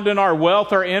not found in our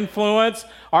wealth or influence.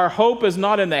 Our hope is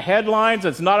not in the headlines.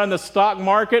 It's not in the stock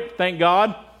market, thank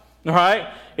God. Right?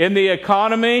 In the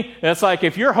economy. It's like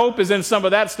if your hope is in some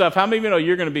of that stuff, how many of you know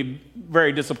you're going to be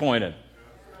very disappointed?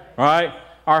 Right?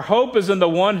 Our hope is in the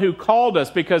one who called us,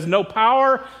 because no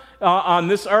power on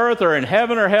this earth or in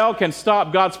heaven or hell can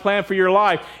stop God's plan for your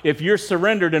life if you're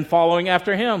surrendered and following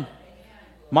after him.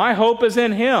 My hope is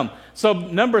in him. So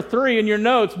number 3 in your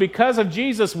notes, because of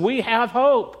Jesus, we have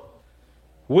hope.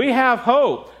 We have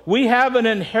hope. We have an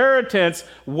inheritance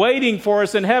waiting for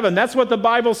us in heaven. That's what the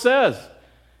Bible says.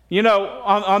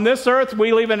 On this earth,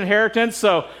 we leave an inheritance.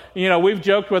 So, we've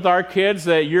joked with our kids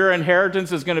that your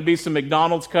inheritance is going to be some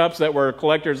McDonald's cups that were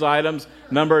collector's items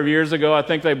a number of years ago. I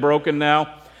think they've broken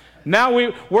now. Now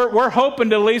we're hoping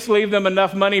to at least leave them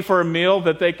enough money for a meal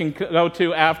that they can go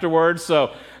to afterwards.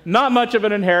 So not much of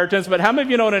an inheritance, but how many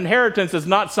of you know an inheritance is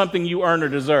not something you earn or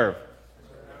deserve?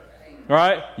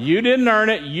 Right? You didn't earn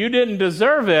it. You didn't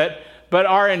deserve it, but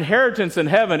our inheritance in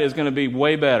heaven is going to be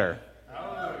way better.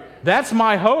 That's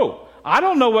my hope. I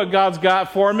don't know what God's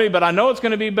got for me, but I know it's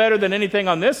going to be better than anything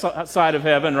on this side of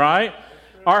heaven, right?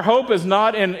 Our hope is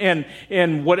not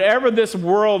in whatever this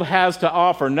world has to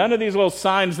offer. None of these little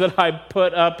signs that I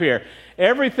put up here.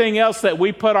 Everything else that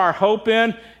we put our hope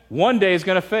in, one day is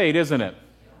going to fade, isn't it?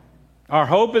 Our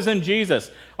hope is in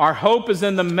Jesus. Our hope is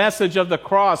in the message of the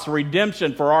cross,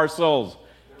 redemption for our souls,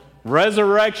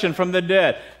 resurrection from the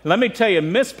dead. Let me tell you,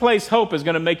 misplaced hope is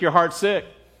going to make your heart sick.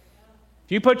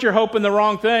 If you put your hope in the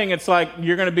wrong thing, it's like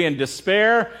you're going to be in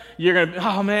despair. You're going to,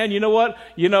 oh man, you know what?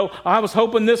 I was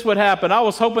hoping this would happen. I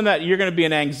was hoping that. You're going to be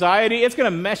in anxiety. It's going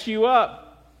to mess you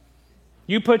up.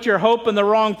 You put your hope in the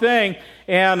wrong thing,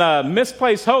 and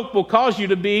misplaced hope will cause you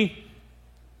to be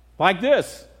like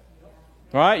this.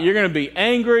 Right? You're going to be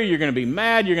angry. You're going to be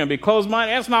mad. You're going to be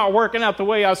closed-minded. It's not working out the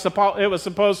way it was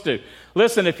supposed to.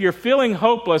 Listen, if you're feeling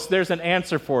hopeless, there's an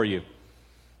answer for you.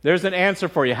 There's an answer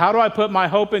for you. How do I put my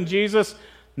hope in Jesus?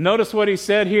 Notice what he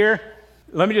said here.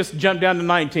 Let me just jump down to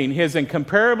 19. His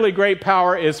incomparably great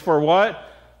power is for what?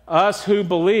 Us who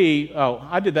believe. Oh,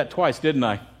 I did that twice, didn't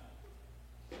I?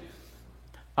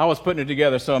 I was putting it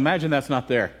together, so imagine that's not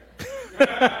there.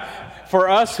 For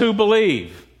us who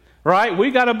believe. Right? We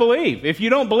got to believe. If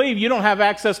you don't believe, you don't have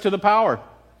access to the power.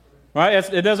 Right?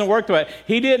 It doesn't work that way.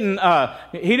 He didn't,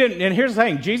 and here's the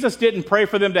thing. Jesus didn't pray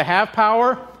for them to have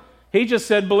power. He just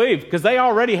said believe, because they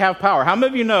already have power. How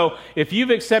many of you know if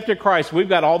you've accepted Christ, we've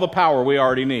got all the power we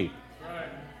already need? Right.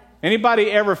 Anybody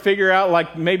ever figure out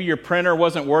like maybe your printer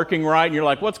wasn't working right and you're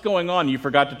like, what's going on? You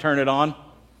forgot to turn it on?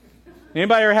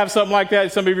 Anybody ever have something like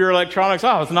that? Some of your electronics,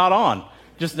 oh, it's not on.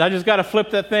 I just got to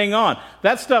flip that thing on.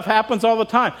 That stuff happens all the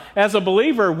time. As a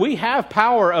believer, we have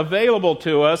power available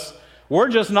to us. We're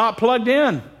just not plugged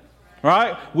in.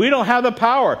 Right? We don't have the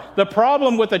power. The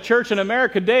problem with the church in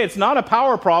America today, it's not a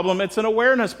power problem, it's an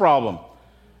awareness problem.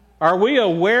 Are we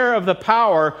aware of the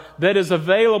power that is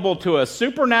available to us?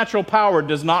 Supernatural power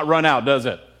does not run out, does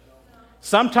it?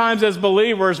 Sometimes as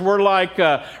believers, we're like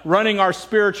running our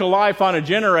spiritual life on a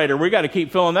generator. We got to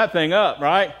keep filling that thing up,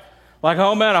 right? Like,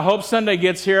 oh man, I hope Sunday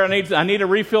gets here. I need a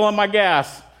refill on my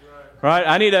gas, right?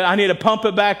 I need to pump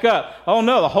it back up. Oh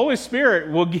no, the Holy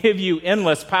Spirit will give you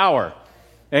endless power.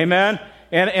 Amen.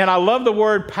 And I love the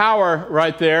word power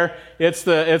right there. It's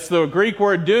the Greek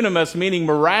word dunamis, meaning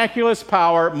miraculous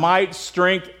power, might,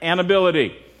 strength, and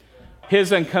ability.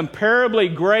 His incomparably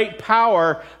great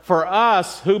power for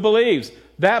us who believes.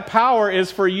 That power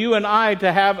is for you and I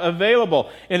to have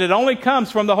available. And it only comes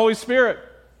from the Holy Spirit.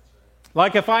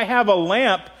 Like if I have a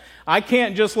lamp, I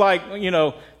can't just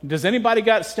does anybody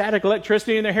got static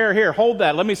electricity in their hair? Here, hold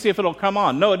that. Let me see if it'll come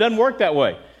on. No, it doesn't work that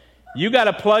way. You got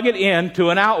to plug it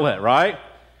into an outlet, right?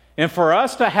 And for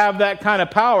us to have that kind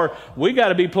of power, we got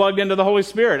to be plugged into the Holy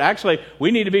Spirit. Actually,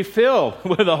 we need to be filled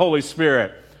with the Holy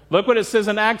Spirit. Look what it says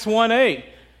in Acts 1:8.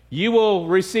 You will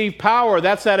receive power.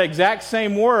 That's that exact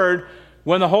same word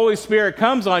when the Holy Spirit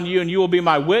comes on you, and you will be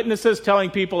my witnesses,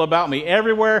 telling people about me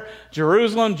everywhere,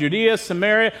 Jerusalem, Judea,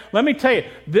 Samaria. Let me tell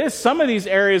you, some of these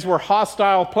areas were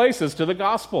hostile places to the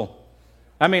gospel.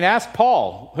 I mean, ask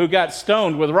Paul, who got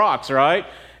stoned with rocks, right?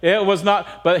 It was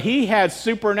not, but he had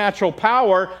supernatural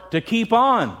power to keep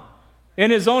on.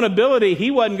 In his own ability, he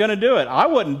wasn't going to do it. I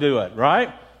wouldn't do it,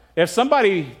 right? If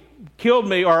somebody killed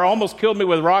me or almost killed me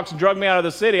with rocks and drug me out of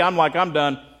the city, I'm like, I'm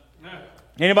done.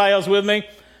 Anybody else with me?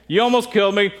 You almost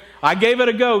killed me. I gave it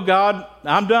a go, God.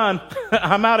 I'm done.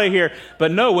 I'm out of here.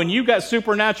 But no, when you got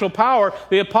supernatural power,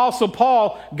 the Apostle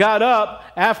Paul got up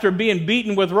after being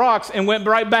beaten with rocks and went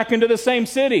right back into the same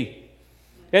city.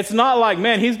 It's not like,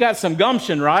 man, he's got some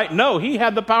gumption, right? No, he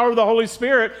had the power of the Holy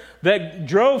Spirit that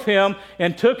drove him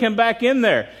and took him back in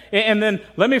there. And then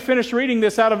let me finish reading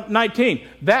this out of 19.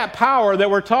 That power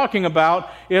that we're talking about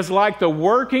is like the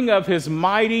working of his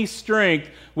mighty strength,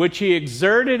 which he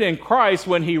exerted in Christ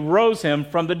when he rose him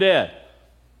from the dead.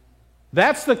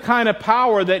 That's the kind of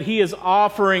power that he is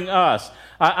offering us.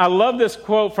 I love this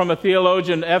quote from a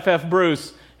theologian, F.F.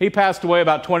 Bruce. He passed away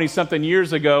about 20-something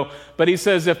years ago, but he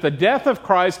says, if the death of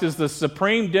Christ is the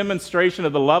supreme demonstration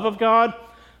of the love of God,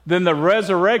 then the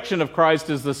resurrection of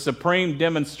Christ is the supreme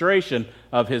demonstration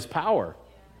of his power.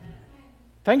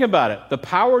 Think about it. The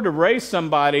power to raise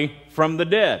somebody from the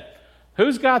dead.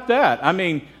 Who's got that? I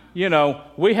mean,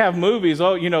 we have movies,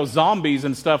 zombies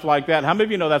and stuff like that. How many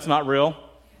of you know that's not real?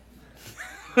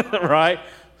 Right?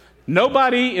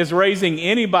 Nobody is raising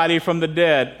anybody from the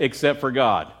dead except for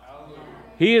God.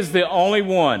 He is the only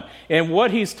one. And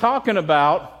what he's talking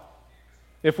about,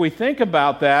 if we think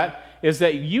about that, is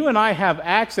that you and I have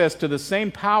access to the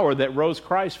same power that rose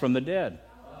Christ from the dead.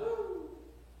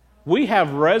 We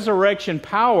have resurrection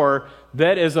power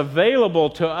that is available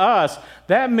to us.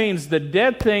 That means the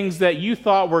dead things that you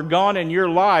thought were gone in your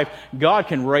life, God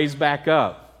can raise back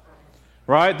up.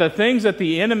 Right? The things that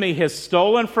the enemy has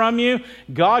stolen from you,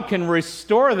 God can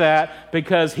restore that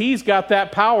because he's got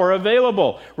that power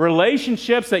available.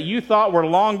 Relationships that you thought were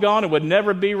long gone and would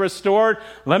never be restored,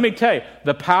 let me tell you,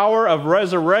 the power of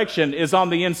resurrection is on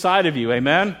the inside of you.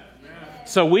 Amen?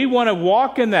 So we want to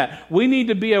walk in that. We need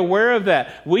to be aware of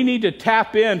that. We need to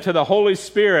tap into the Holy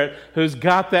Spirit who's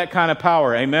got that kind of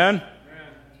power. Amen?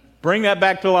 Bring that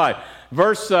back to life.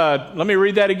 Let me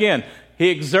read that again. He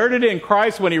exerted it in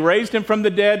Christ when he raised him from the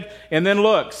dead, and then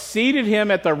look, seated him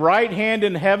at the right hand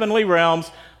in heavenly realms.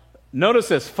 Notice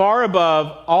this, far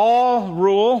above all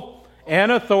rule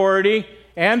and authority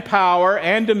and power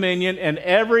and dominion and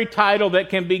every title that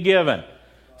can be given.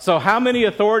 So how many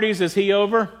authorities is he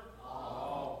over?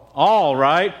 All,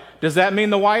 right? Does that mean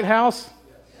the White House?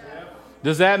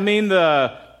 Does that mean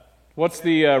what's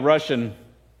the Russian?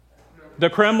 The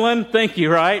Kremlin? Thank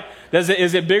you, right? Is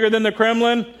it bigger than the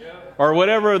Kremlin? Or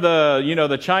whatever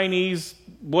the Chinese,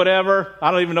 whatever. I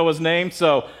don't even know his name.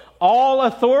 So all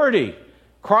authority.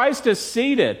 Christ is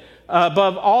seated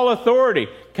above all authority.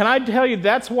 Can I tell you,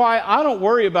 that's why I don't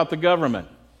worry about the government.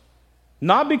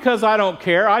 Not because I don't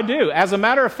care. I do. As a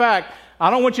matter of fact,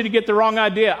 I don't want you to get the wrong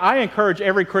idea. I encourage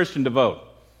every Christian to vote.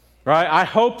 Right? I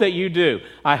hope that you do.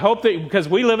 I hope that, because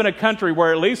we live in a country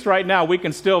where at least right now we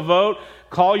can still vote.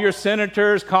 Call your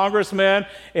senators, congressmen,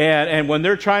 and when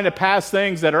they're trying to pass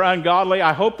things that are ungodly,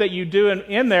 I hope that you do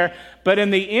in there. But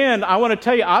in the end, I want to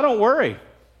tell you, I don't worry.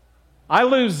 I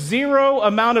lose zero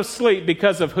amount of sleep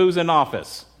because of who's in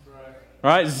office.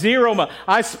 Right? Zero.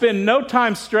 I spend no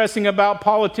time stressing about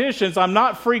politicians. I'm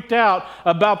not freaked out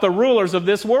about the rulers of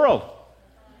this world.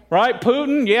 right?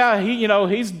 Putin, yeah,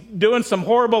 he's doing some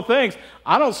horrible things.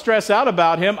 I don't stress out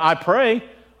about him. I pray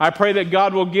that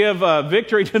God will give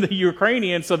victory to the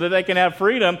Ukrainians so that they can have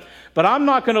freedom. But I'm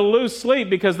not going to lose sleep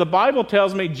because the Bible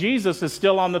tells me Jesus is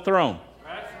still on the throne.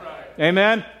 That's right.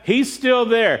 Amen? He's still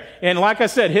there. And like I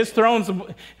said,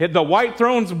 the white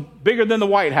throne's bigger than the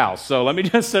White House. So let me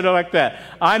just say it like that.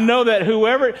 I know that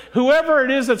whoever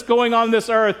it is that's going on this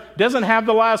earth doesn't have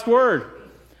the last word.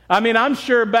 I mean, I'm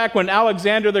sure back when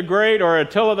Alexander the Great or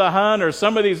Attila the Hun or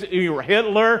some of these,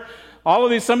 Hitler,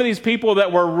 some of these people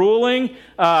that were ruling,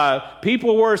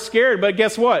 people were scared. But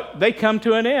guess what? They come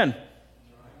to an end.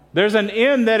 There's an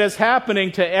end that is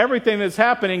happening to everything that's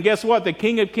happening. Guess what? The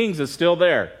King of Kings is still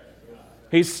there.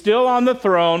 He's still on the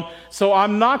throne. So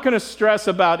I'm not going to stress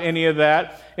about any of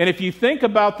that. And if you think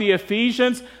about the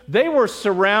Ephesians, they were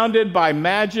surrounded by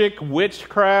magic,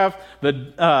 witchcraft,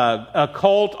 the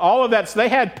occult, all of that. So they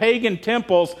had pagan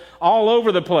temples all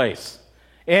over the place.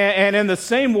 And in the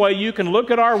same way, you can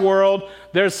look at our world.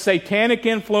 There's satanic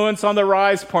influence on the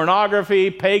rise, pornography,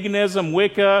 paganism,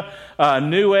 Wicca,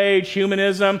 New Age,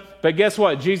 humanism. But guess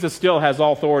what? Jesus still has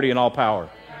all authority and all power.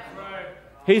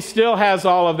 He still has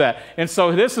all of that. And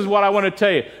so this is what I want to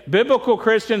tell you. Biblical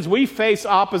Christians, we face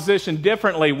opposition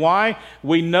differently. Why?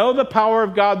 We know the power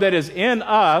of God that is in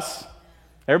us.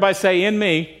 Everybody say, in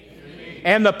me.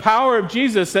 And the power of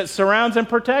Jesus that surrounds and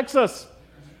protects us.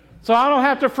 So I don't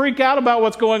have to freak out about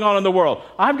what's going on in the world.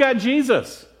 I've got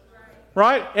Jesus,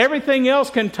 right? Everything else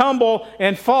can tumble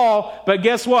and fall, but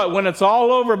guess what? When it's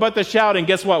all over but the shouting,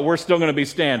 guess what? We're still going to be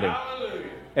standing. Hallelujah.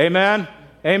 Amen?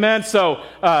 Amen? So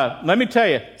let me tell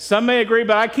you, some may agree,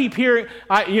 but I keep hearing,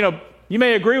 you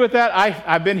may agree with that.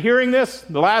 I've been hearing this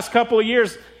the last couple of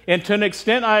years, and to an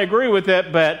extent I agree with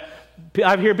it, but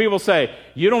I hear people say,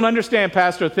 you don't understand,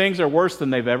 Pastor, things are worse than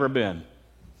they've ever been.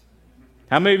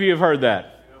 How many of you have heard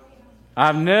that?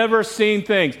 I've never seen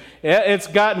things. It's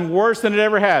gotten worse than it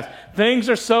ever has. Things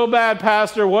are so bad,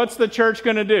 Pastor. What's the church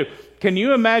going to do? Can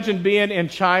you imagine being in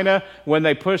China when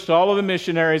they pushed all of the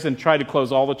missionaries and tried to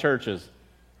close all the churches?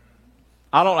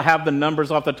 I don't have the numbers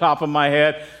off the top of my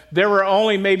head. There were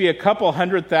only maybe a couple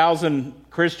 100,000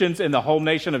 Christians in the whole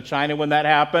nation of China when that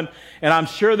happened. And I'm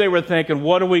sure they were thinking,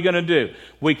 what are we going to do?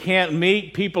 We can't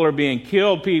meet. People are being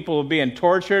killed. People are being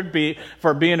tortured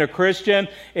for being a Christian.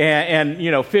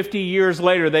 And 50 years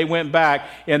later, they went back,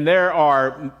 and there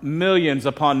are millions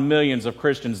upon millions of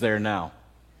Christians there now.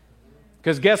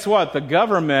 Because guess what? The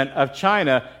government of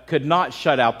China could not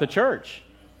shut out the church.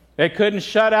 It couldn't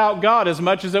shut out God as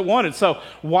much as it wanted. So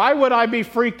why would I be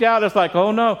freaked out? It's like,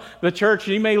 oh no, the church,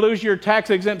 you may lose your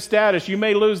tax-exempt status. You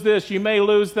may lose this. You may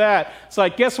lose that. It's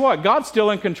like, guess what? God's still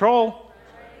in control.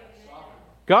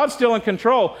 God's still in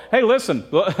control. Hey, listen,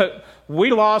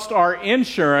 we lost our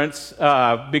insurance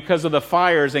because of the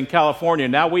fires in California.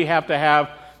 Now we have to have,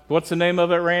 what's the name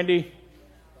of it, Randy?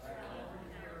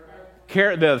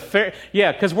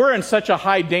 Because we're in such a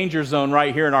high danger zone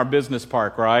right here in our business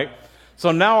park, right?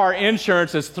 So now our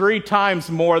insurance is 3 times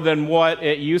more than what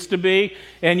it used to be.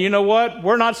 And you know what?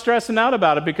 We're not stressing out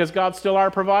about it because God's still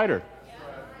our provider.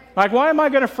 Like, why am I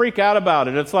going to freak out about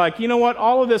it? It's like, you know what?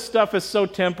 All of this stuff is so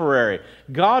temporary.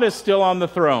 God is still on the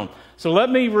throne. So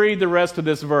let me read the rest of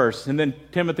this verse, and then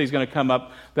Timothy's going to come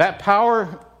up. That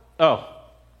power,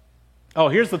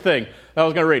 here's the thing I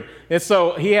was going to read. And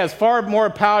so he has far more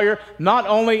power, not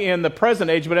only in the present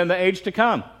age, but in the age to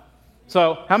come.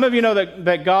 So how many of you know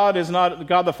that God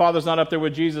the Father is not up there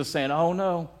with Jesus saying, oh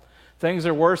no, things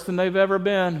are worse than they've ever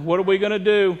been. What are we going to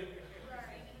do?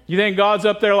 You think God's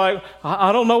up there like,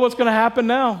 I don't know what's going to happen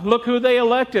now. Look who they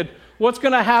elected. What's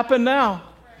going to happen now?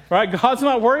 Right? God's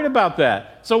not worried about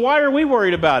that. So why are we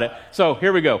worried about it? So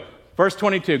here we go. Verse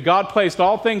 22, God placed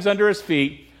all things under his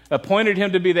feet, appointed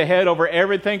him to be the head over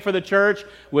everything for the church,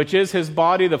 which is his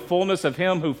body, the fullness of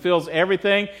him who fills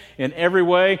everything in every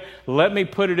way. Let me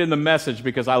put it in the Message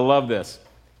because I love this.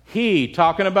 He,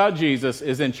 talking about Jesus,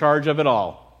 is in charge of it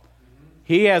all.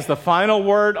 He has the final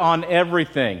word on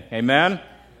everything. Amen?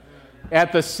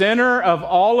 At the center of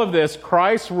all of this,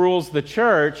 Christ rules the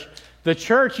church. The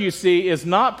church, you see, is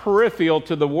not peripheral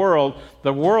to the world.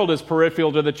 The world is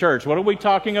peripheral to the church. What are we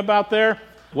talking about there?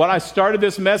 When I started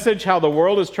this message, how the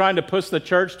world is trying to push the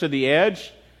church to the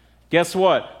edge, guess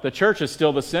what? The church is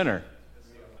still the center.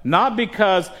 Not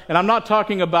because, and I'm not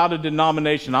talking about a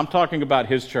denomination, I'm talking about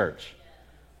his church.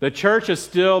 The church is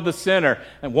still the center.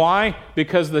 And why?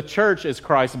 Because the church is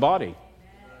Christ's body.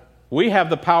 We have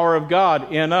the power of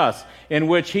God in us, in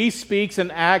which he speaks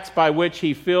and acts, by which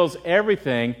he fills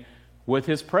everything with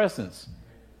his presence.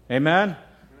 Amen?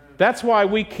 That's why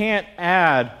we can't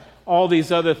add all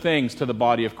these other things to the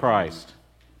body of Christ.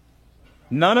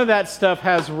 None of that stuff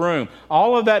has room.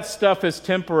 All of that stuff is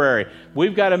temporary.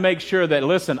 We've got to make sure that,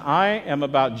 listen, I am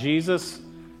about Jesus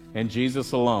and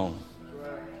Jesus alone.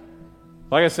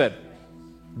 Like I said,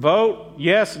 vote,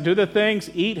 yes, do the things,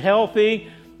 eat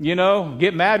healthy,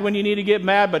 get mad when you need to get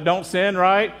mad, but don't sin,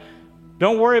 right?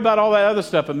 Don't worry about all that other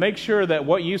stuff, but make sure that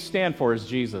what you stand for is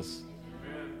Jesus.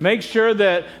 Make sure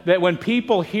that when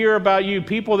people hear about you,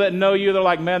 people that know you, they're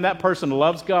like, man, that person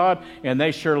loves God, and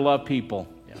they sure love people.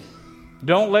 Yeah.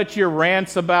 Don't let your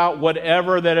rants about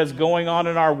whatever that is going on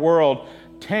in our world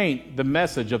taint the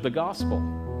message of the gospel.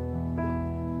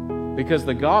 Because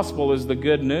the gospel is the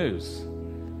good news.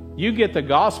 You get the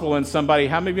gospel in somebody,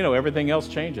 how many of you know everything else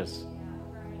changes?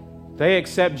 They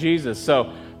accept Jesus.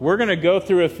 So we're going to go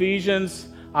through Ephesians.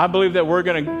 I believe that we're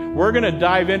going to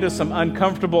dive into some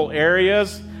uncomfortable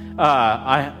areas.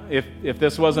 If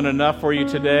this wasn't enough for you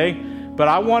today, but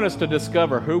I want us to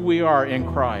discover who we are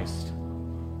in Christ,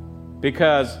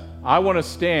 because I want to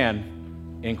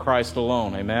stand in Christ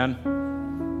alone.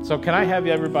 Amen. So can I have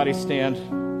everybody stand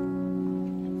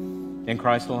in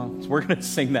Christ alone? So we're going to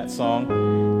sing that song,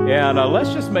 and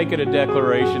let's just make it a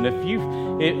declaration.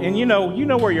 You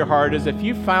know where your heart is. If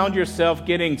you found yourself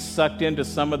getting sucked into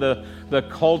some of the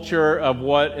culture of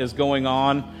what is going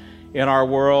on in our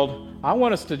world, I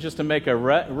want us to make a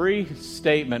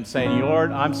restatement saying,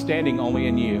 Lord, I'm standing only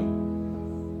in you.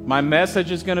 My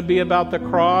message is going to be about the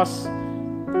cross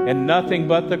and nothing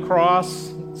but the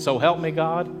cross. So help me,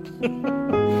 God.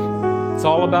 It's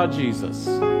all about Jesus.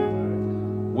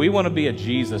 We want to be a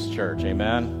Jesus church,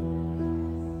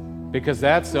 amen? Because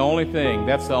that's the only thing,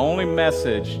 that's the only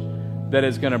message that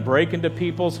is going to break into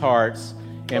people's hearts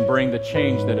and bring the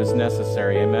change that is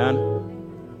necessary,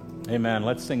 amen? Amen.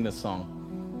 Let's sing this song.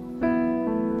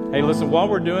 Hey, listen, while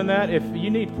we're doing that, if you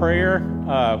need prayer,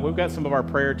 we've got some of our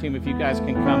prayer team, if you guys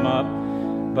can come up.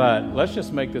 But let's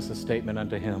just make this a statement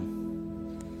unto him.